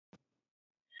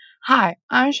Hi,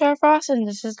 I'm Chef Ross, and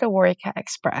this is the Warrior Cat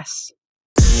Express.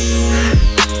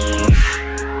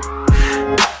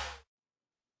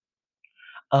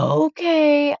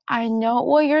 Okay, I know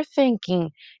what you're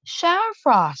thinking. Chef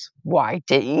Ross, why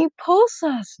didn't you post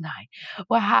last night?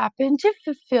 What happened to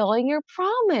fulfilling your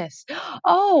promise?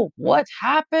 Oh, what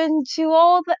happened to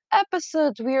all the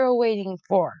episodes we were waiting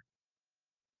for?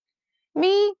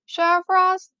 Me, Chef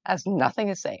Ross, has nothing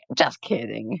to say. Just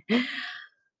kidding.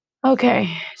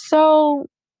 Okay, so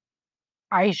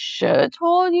I should have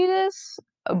told you this,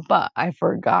 but I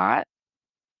forgot.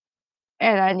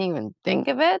 And I didn't even think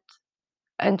of it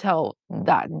until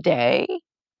that day,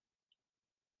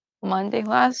 Monday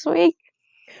last week,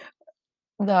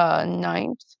 the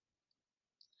 9th.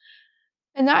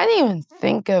 And I didn't even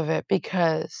think of it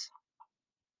because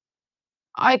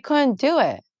I couldn't do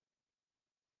it.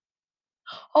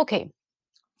 Okay,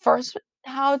 first,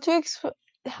 how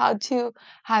to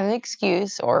have an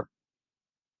excuse or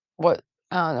what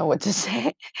I don't know what to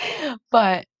say,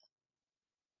 but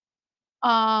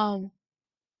um,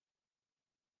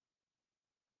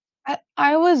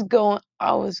 I was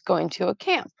going to a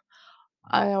camp.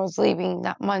 And I was leaving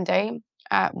that Monday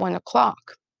at 1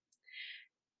 o'clock.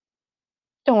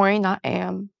 Don't worry, not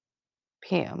AM,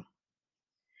 PM.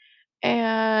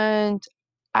 And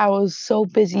I was so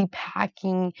busy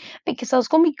packing because I was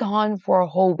gonna be gone for a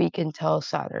whole week until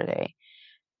Saturday.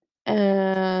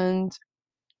 And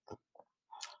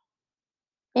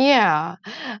yeah,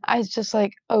 I was just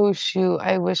like, "Oh, shoot,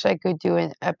 I wish I could do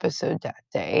an episode that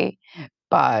day,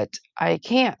 but I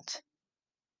can't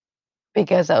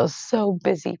because I was so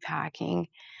busy packing."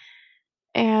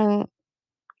 And,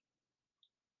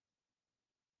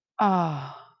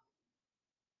 ah,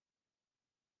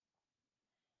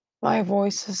 my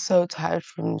voice is so tired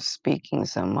from speaking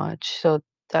so much, so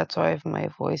that's why my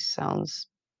voice sounds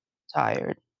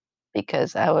tired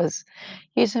because I was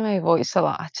using my voice a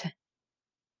lot.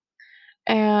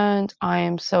 And I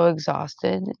am so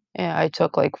exhausted, and I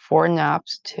took, like, 4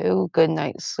 naps, 2 good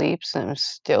night sleeps, and I'm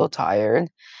still tired.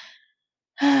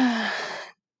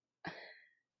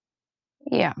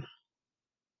 Yeah,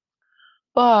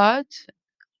 but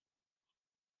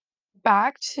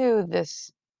back to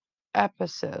this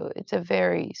episode, it's a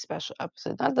very special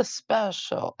episode, not the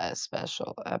special as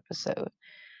special episode,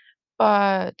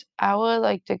 but I would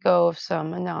like to go with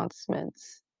some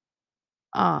announcements.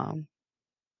 Um,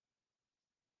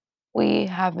 we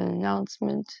have an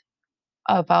announcement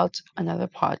about another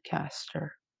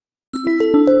podcaster.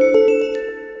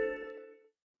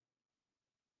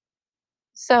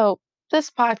 So, this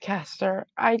podcaster,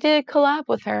 I did a collab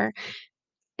with her.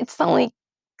 It's the only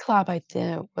collab I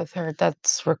did with her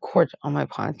that's recorded on my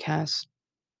podcast,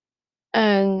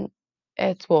 and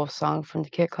it's Wolf Song from the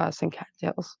Kid Class and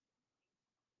Cattails.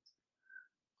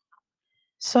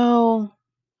 So,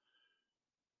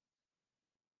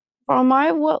 from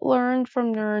I what learned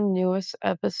from their newest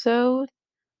episode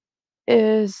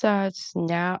is that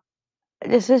now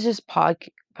this is just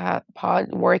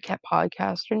Warrior Cat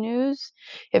podcaster news.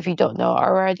 If you don't know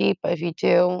already, but if you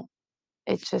do,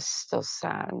 it's just still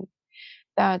sad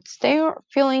that they aren't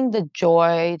feeling the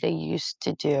joy they used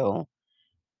to do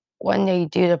when they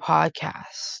do the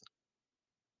podcast.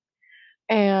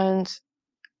 And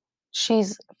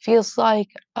she's feels like,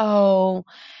 "Oh,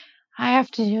 I have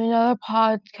to do another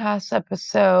podcast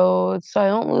episode so I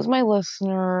don't lose my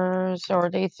listeners, or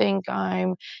they think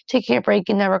I'm taking a break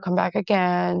and never come back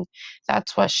again."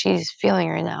 That's what she's feeling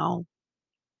right now.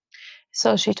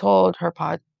 So she told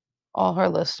all her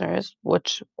listeners,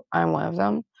 which I'm one of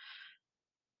them,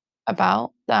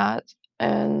 about that,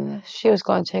 and she was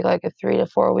going to take, like, a 3 to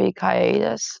 4 week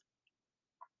hiatus,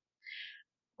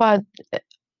 but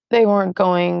they weren't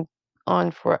going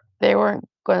they weren't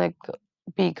gonna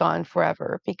be gone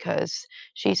forever because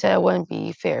she said it wouldn't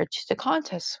be fair to the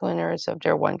contest winners of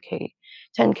their 1K,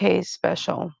 10K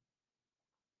special.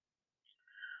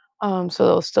 So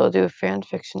they'll still do fan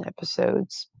fiction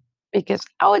episodes because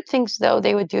I would think so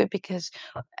they would do it because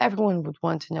everyone would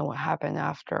want to know what happened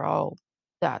after all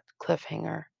that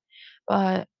cliffhanger.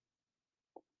 But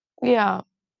yeah,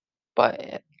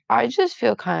 but I just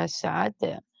feel kind of sad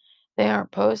that they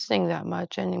aren't posting that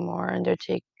much anymore, and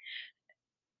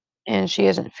she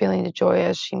isn't feeling the joy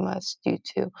as she must due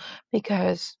to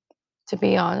because, to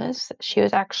be honest, she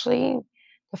was actually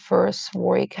the first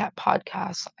Warrior Cat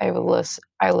podcast I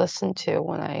listened to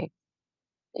when I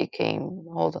became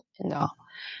old enough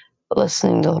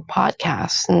listening to the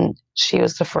podcast, and she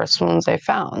was the first ones I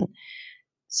found,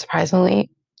 surprisingly.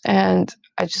 And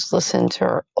I just listened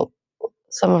to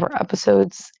some of her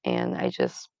episodes, and I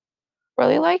just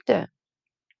really liked it.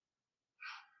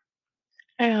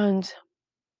 And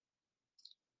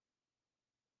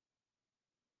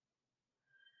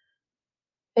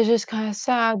it's just kind of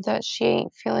sad that she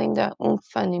ain't feeling that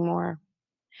oomph anymore.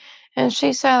 And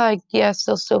she said, like, yes,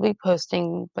 they'll still be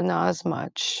posting, but not as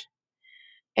much.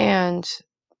 And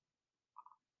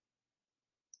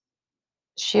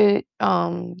they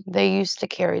used to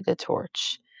carry the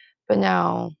torch, but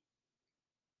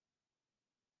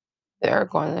they're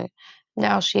going to,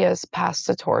 now she has passed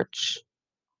the torch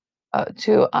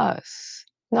to us,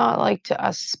 not like to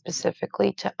us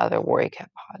specifically, to other Warrior Cat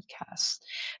podcasts,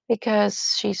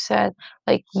 because she said,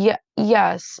 like, yeah,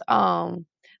 yes,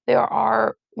 there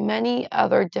are many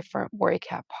other different Warrior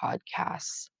Cat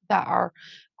podcasts that are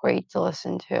great to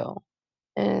listen to,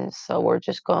 and so we're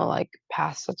just gonna like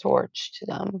pass the torch to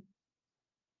them.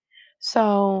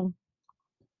 So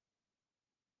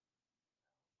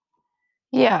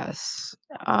yes,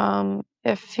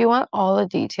 if you want all the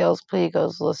details, please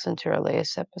go listen to our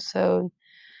latest episode.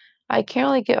 I can't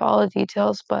really get all the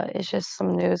details, but it's just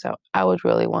some news I would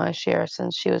really want to share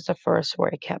since she was the first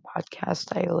Worry Cat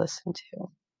podcast I listened to.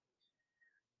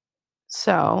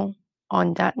 So,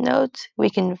 on that note, we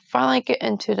can finally get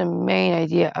into the main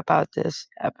idea about this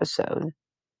episode.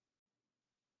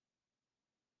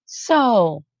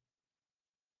 So,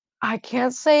 I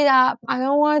can't say that. I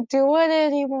don't want to do it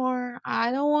anymore.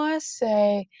 I don't want to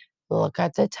say, look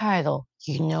at the title.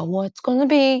 You know what it's going to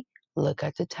be. Look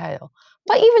at the title.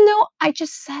 But even though I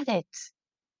just said it.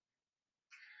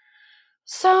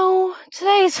 So,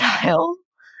 today's title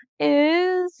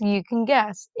is, you can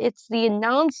guess, it's the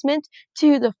announcement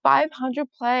to the 500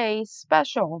 play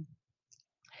special.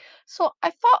 So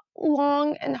I thought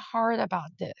long and hard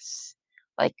about this.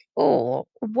 Like, oh,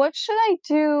 what should I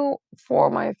do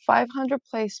for my 500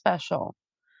 play special?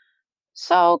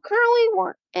 So currently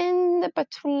we're in the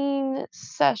between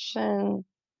session.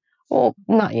 Well,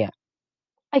 not yet.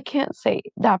 I can't say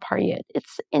that part yet.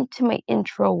 It's into my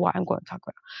intro what I'm going to talk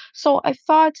about. So I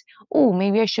thought, oh,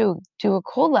 maybe I should do a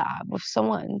collab with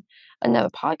someone, another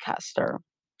podcaster.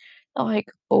 I'm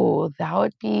like, oh, that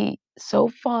would be so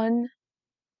fun.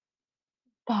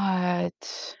 But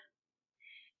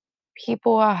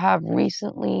people have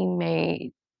recently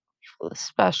made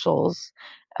specials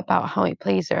about how many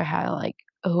plays they had. Like,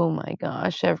 oh my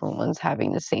gosh, everyone's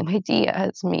having the same idea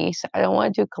as me. So I don't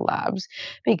want to do collabs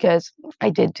because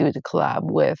I did do the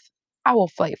collab with Owl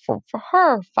Flight for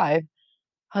her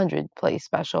 500 play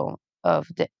special of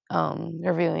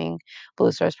reviewing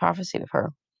Blue Star's Prophecy with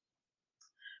her.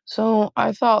 So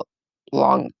I thought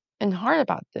long and hard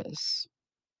about this.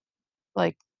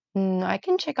 Like, I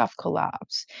can check off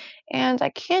collabs. And I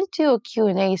can't do a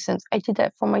Q&A since I did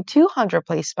that for my 200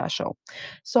 play special.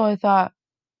 So I thought,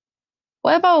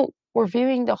 what about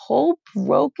reviewing the whole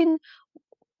Broken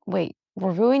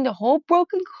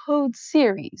Code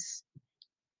series,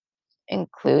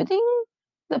 including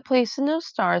the Place in Those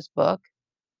Stars book,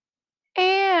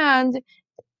 and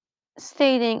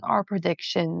stating our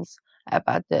predictions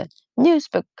about the news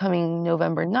book coming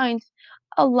November 9th,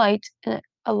 A Light in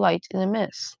the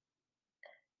Mist.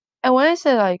 And when I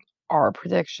say like our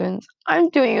predictions, I'm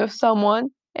doing it with someone,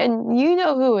 and you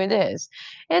know who it is.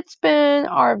 It's been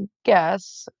our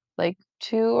guest like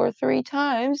 2 or 3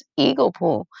 times, Eagle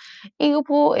Pool. Eagle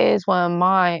Pool is one of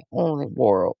my only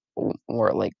or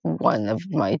like one of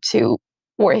my two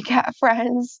Warrior Cat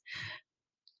friends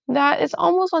that is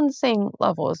almost on the same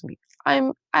level as me.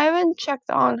 I haven't checked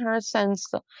on her since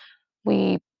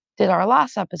we did our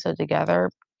last episode together.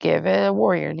 Give it a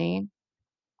warrior name.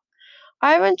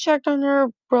 I haven't checked on her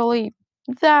really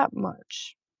that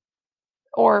much,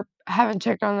 or haven't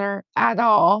checked on her at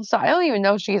all. So I don't even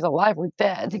know if she's alive or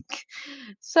dead.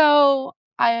 so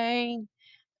I,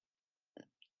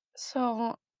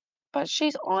 so, but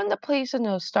she's on the Place of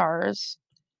No Stars.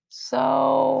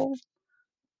 So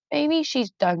maybe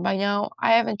she's done by now.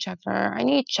 I haven't checked on her. I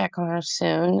need to check on her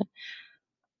soon.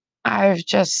 I've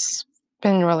just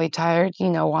been really tired. You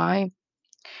know why?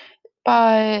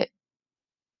 But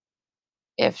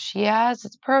if she has,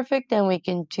 it's perfect. Then we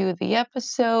can do the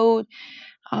episode.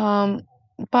 Um,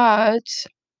 but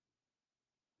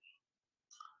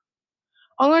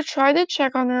I'm gonna try to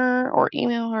check on her or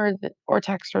email her or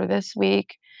text her this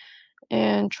week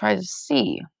and try to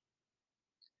see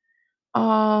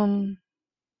um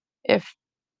if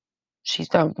she's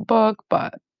done with the book.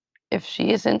 But if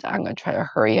she isn't, I'm gonna try to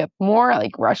hurry up more,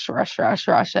 like rush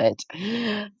it.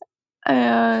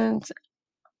 And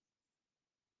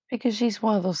because she's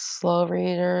one of those slow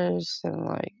readers and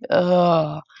like,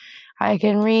 I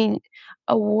can read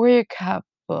a Warrior Cup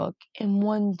book in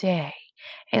one day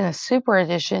and a super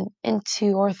edition in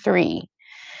 2 or 3.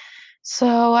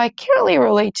 So I can't really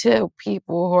relate to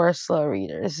people who are slow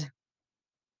readers.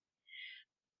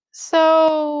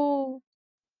 So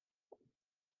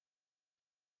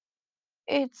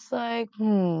It's like,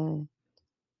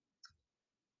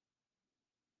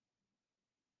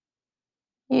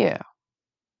 yeah.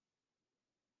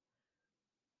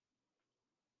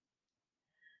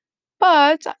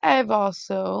 But I've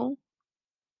also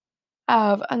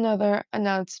have another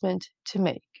announcement to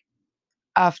make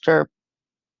after,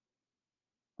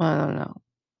 I don't know,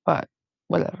 but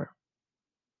whatever.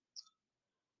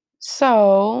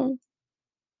 So,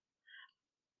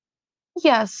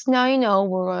 yes, now you know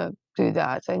we're gonna do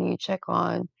that. I need to check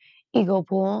on Eagle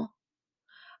Pool.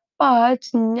 But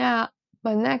now,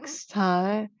 but next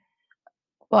time,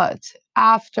 but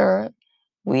after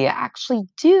we actually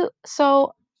do,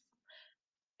 so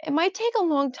it might take a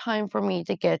long time for me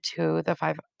to get to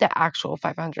the actual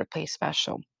 500 place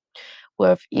special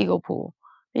with Eagle Pool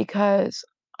because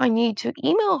I need to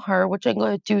email her, which I'm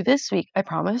going to do this week, I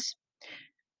promise.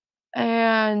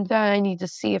 And then I need to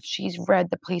see if she's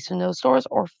read the Place in those stores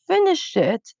or finished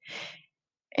it.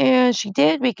 And she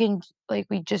did. We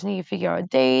just need to figure out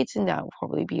dates, and that will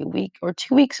probably be a week or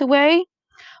 2 weeks away.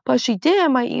 But she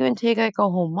did. Might even take like a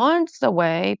whole month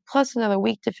away, plus another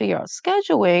week to figure out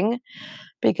scheduling,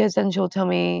 because then she'll tell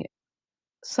me.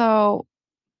 So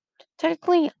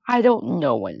technically, I don't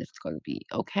know when it's going to be.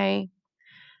 Okay,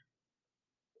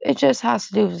 it just has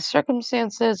to do with the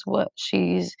circumstances, what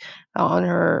she's on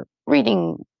her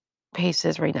reading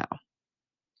paces right now.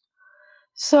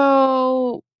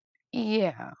 So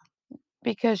yeah,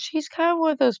 because she's kind of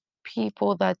one of those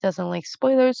people that doesn't like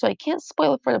spoilers, so I can't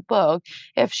spoil it for the book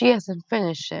if she hasn't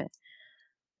finished it.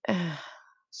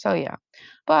 So yeah.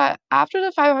 But after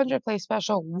the 500 play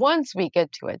special, once we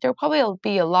get to it, there'll probably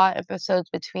be a lot of episodes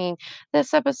between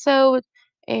this episode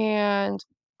and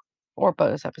or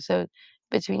bonus episode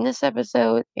between this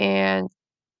episode and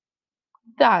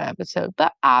that episode.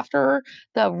 But after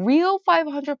the real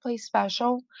 500 play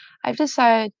special, I've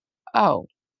decided, oh,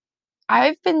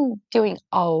 I've been doing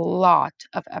a lot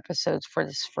of episodes for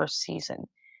this first season.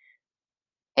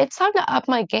 It's time to up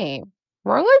my game.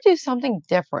 We're going to do something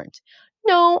different.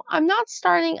 No, I'm not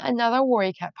starting another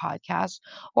Warrior Cat podcast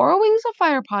or a Wings of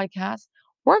Fire podcast.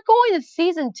 We're going to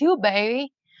season 2,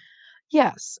 baby.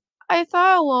 Yes, I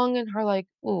thought along in her like,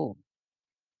 ooh,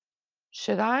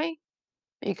 should I?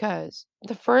 Because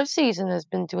the first season has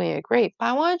been doing it great, but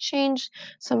I want to change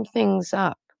some things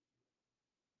up.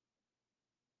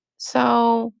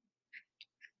 So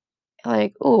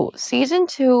like, ooh, season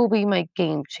 2 will be my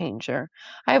game changer.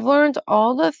 I've learned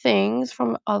all the things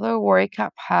from other Warrior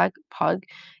Cat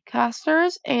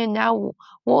podcasters, and now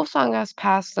Wolfsong has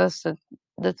passed us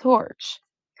the torch.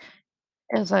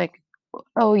 It's like,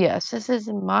 oh yes, this is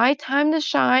my time to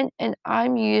shine, and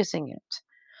I'm using it.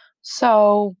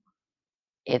 So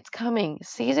it's coming.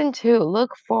 Season 2,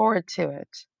 look forward to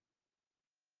it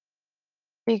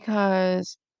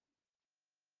because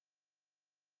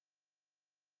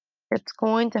it's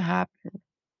going to happen.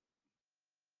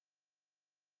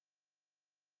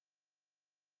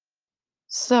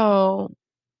 So,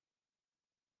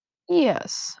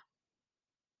 yes.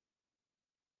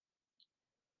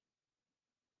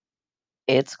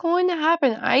 It's going to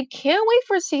happen. I can't wait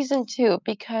for season 2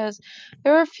 because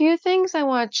there are a few things I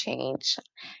want to change.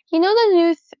 You know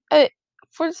the new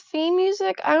for theme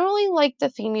music, I don't really like the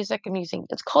theme music I'm using.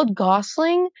 It's called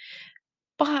Gosling,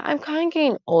 but I'm kind of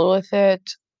getting old with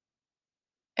it.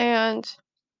 And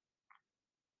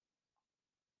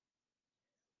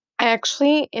I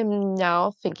actually am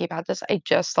now thinking about this. I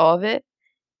just thought of it,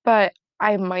 but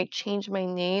I might change my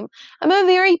name. I'm a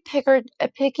very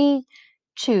picky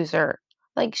chooser.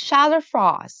 Like Shadow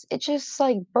Frost. It's just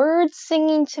like birds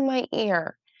singing to my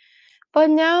ear. But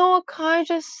now it kind of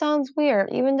just sounds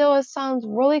weird, even though it sounds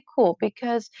really cool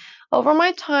because over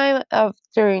my time of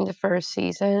during the first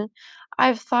season,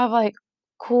 I've thought of like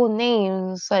cool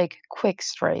names like Quick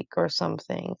Strike or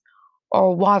something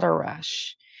or Water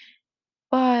Rush.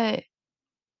 But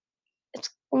it's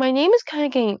my name is kind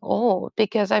of getting old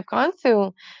because I've gone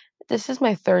through this is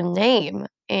my third name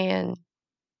and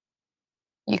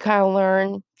you kind of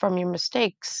learn from your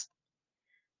mistakes.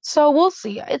 So we'll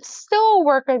see. It's still a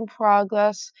work in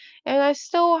progress, and I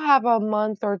still have a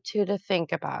month or two to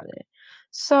think about it.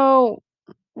 So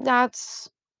that's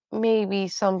maybe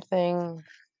something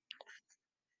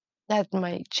that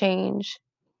might change.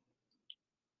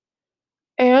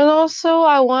 And also,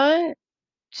 I want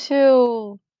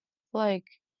to like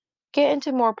get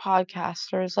into more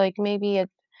podcasters, like maybe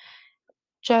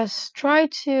just try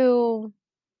to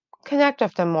connect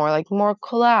with them more, like more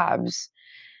collabs.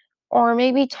 Or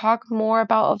maybe talk more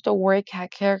about of the Warrior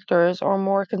Cat characters or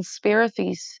more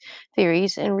conspiracies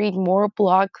theories and read more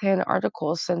blog clan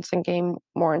articles since I'm getting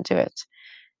more into it.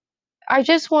 I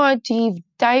just want to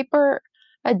dive deeper.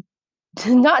 a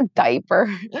not diaper.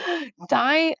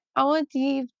 I want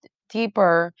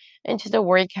deeper into the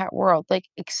Worry Cat world. Like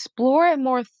explore it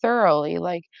more thoroughly.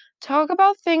 Like talk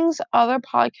about things other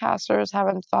podcasters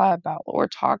haven't thought about or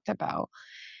talked about.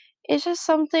 It's just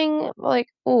something like,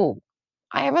 "Ooh,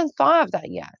 I haven't thought of that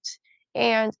yet."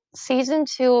 And season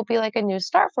 2 will be like a new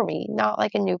start for me, not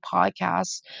like a new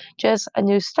podcast, just a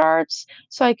new starts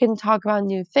so I can talk about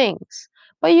new things.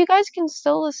 But you guys can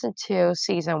still listen to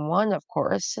season 1, of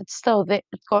course. It's still there,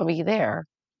 it's going to be there.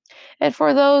 And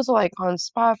for those like on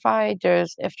Spotify,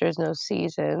 if there's no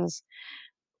seasons,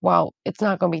 well, it's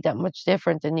not going to be that much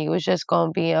different than you. It's just going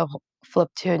to be a flip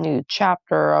to a new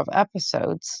chapter of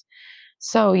episodes.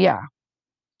 So yeah,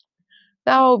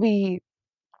 that will be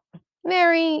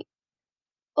very,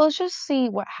 let's just see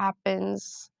what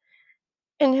happens.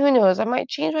 And who knows, I might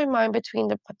change my mind between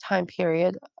the time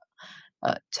period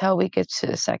till we get to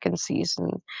the second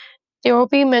season. There will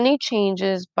be many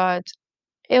changes, but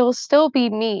it will still be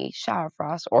me,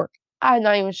 Shadowfrost, or I'm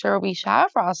not even sure it'll be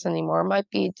Shadowfrost anymore. It might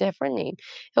be a different name.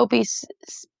 It'll be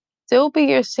still be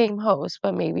your same host,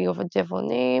 but maybe with a different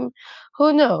name.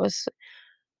 Who knows?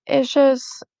 It's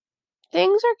just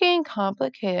things are getting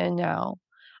complicated now.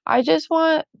 I just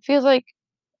want feels like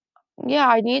yeah,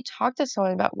 I need to talk to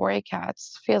someone about worry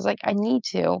cats. Feels like I need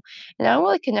to. And I don't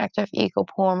really connect with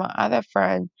Ecopool, my other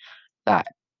friend that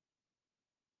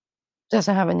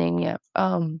doesn't have a name yet.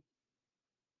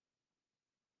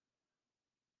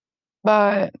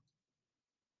 But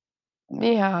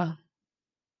yeah.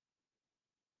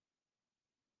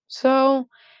 So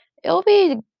it'll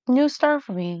be a new start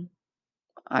for me.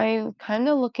 I'm kind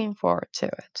of looking forward to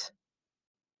it.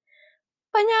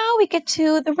 But now we get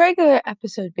to the regular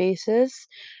episode basis.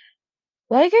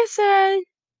 Like I said,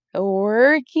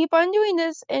 we're keep on doing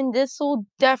this, and this will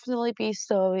definitely be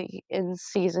still in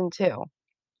season 2.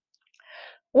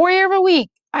 Warrior of the week.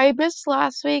 I missed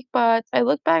last week, but I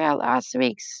looked back at last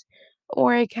week's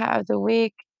Warrior Cat of the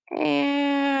Week,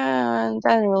 and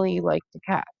I didn't really like the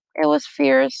cat. It was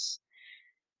fierce.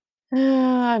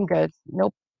 I'm good.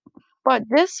 Nope. But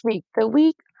this week, the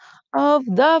week of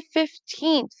the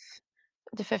 15th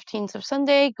of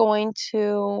Sunday, going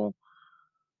to,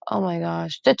 oh my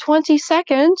gosh, the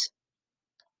 22nd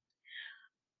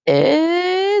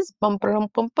is bum bum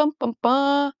bum bum bum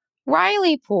bum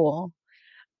Riley Pool.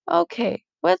 Okay,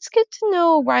 let's get to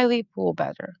know Riley Pool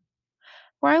better.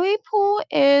 Riley Pool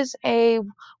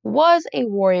was a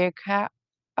warrior cat,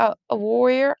 a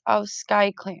warrior of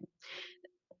Sky Clan.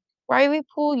 Riley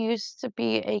Pool used to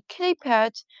be a kitty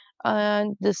pet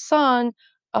and the son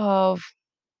of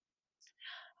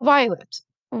Violet.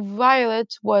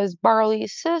 Violet was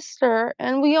Barley's sister,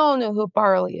 and we all know who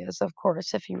Barley is, of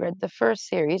course, if you read the first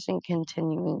series and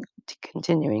continuing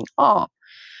on.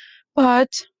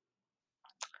 But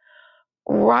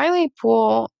Riley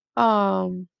Pool,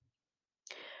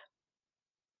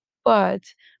 but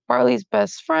Barley's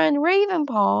best friend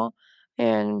Ravenpaw,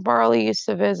 and Barley used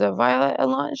to visit Violet a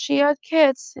lot. She had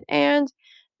kids, and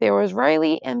there was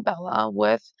Riley and Bella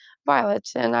with Violet,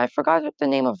 and I forgot the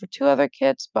name of the two other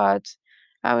kids, but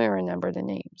I don't remember the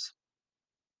names.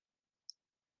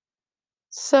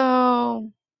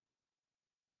 So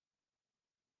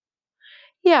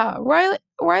yeah,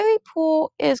 Riley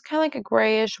Pool is kind of like a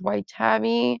grayish white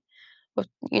tabby with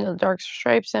dark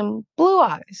stripes and blue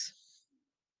eyes.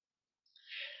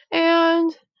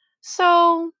 And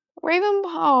so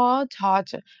Ravenpaw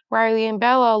taught Riley and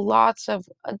Bella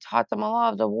taught them a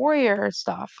lot of the warrior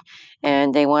stuff,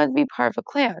 and they wanted to be part of a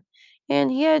clan.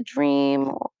 And he had a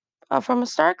dream from a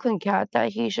Starkling cat that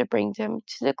he should bring them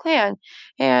to the clan.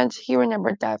 And he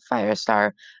remembered that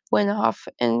Firestar went off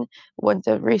and went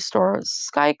to restore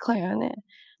Sky Clan.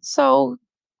 So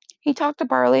he talked to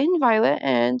Barley and Violet,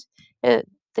 and it,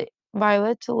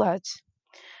 Violet to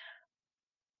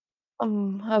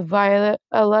Violet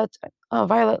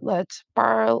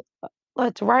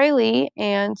let Riley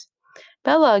and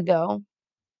Bella go,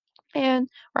 and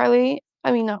not Riley,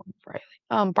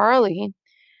 Barley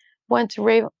went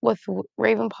to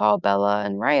Ravenpaw, Bella,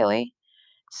 and Riley.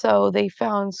 So they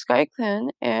found Skyclan,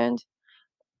 and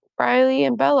Riley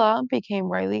and Bella became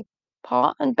Riley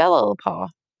Paw and Bella Paw,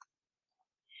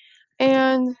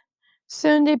 and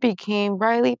soon they became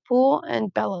Riley Pool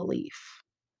and Bella Leaf.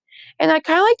 And I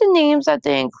kind of like the names that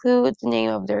they include the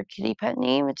name of their kitty pet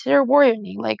name into their warrior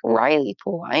name, like Riley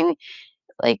Pool.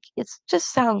 Like it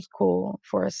just sounds cool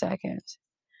for a second.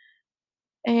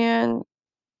 And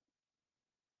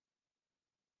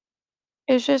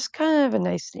it's just kind of a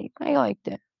nice name. I liked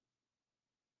it.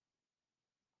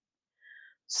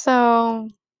 So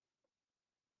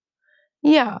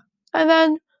yeah. And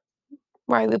then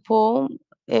Riley Pool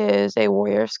is a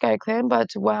warrior of Sky Clan, but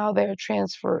while they're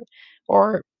transferred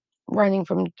or running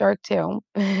from Darktail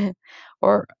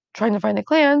or trying to find the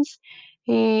clans,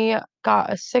 he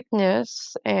got a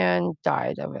sickness and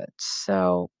died of it.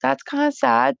 So that's kind of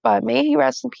sad, but may he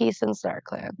rest in peace in Star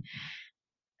Clan.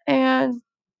 And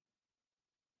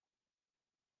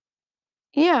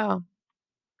yeah,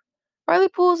 Riley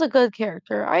Poole's a good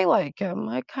character. I like him.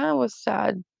 I kind of was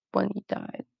sad when he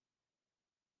died.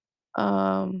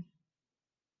 Um,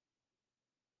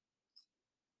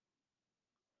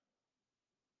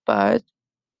 but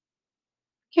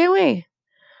can't wait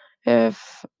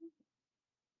if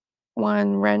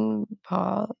when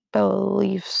Renpa,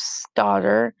 Belief's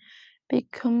daughter,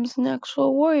 becomes an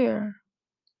actual warrior.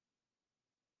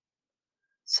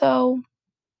 So,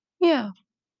 yeah,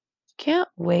 can't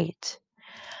wait.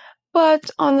 But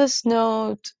on this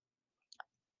note,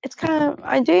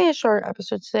 I'm doing a short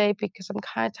episode today because I'm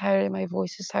kind of tired and my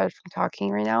voice is tired from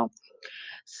talking right now.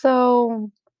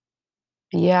 So,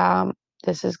 yeah,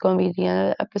 this is going to be the end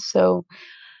of the episode.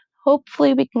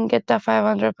 Hopefully, we can get that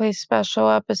 500 play special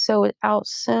episode out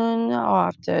soon. I'll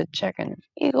have to check in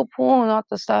Eagle Pool and all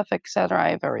the stuff, etc.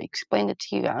 I've already explained it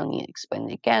to you. I don't need to explain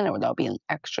it again, or that'll be an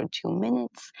extra 2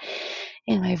 minutes.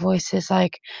 And my voice is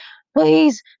like,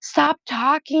 please stop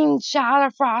talking,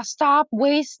 Shadowfrost. Stop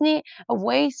wasting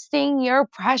your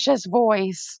precious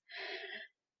voice.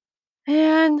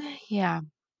 And yeah,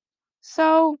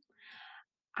 so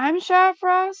I'm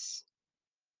Shadowfrost.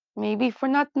 Maybe for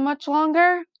not much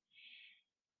longer.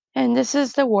 And this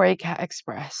is the Warrior Cat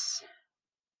Express.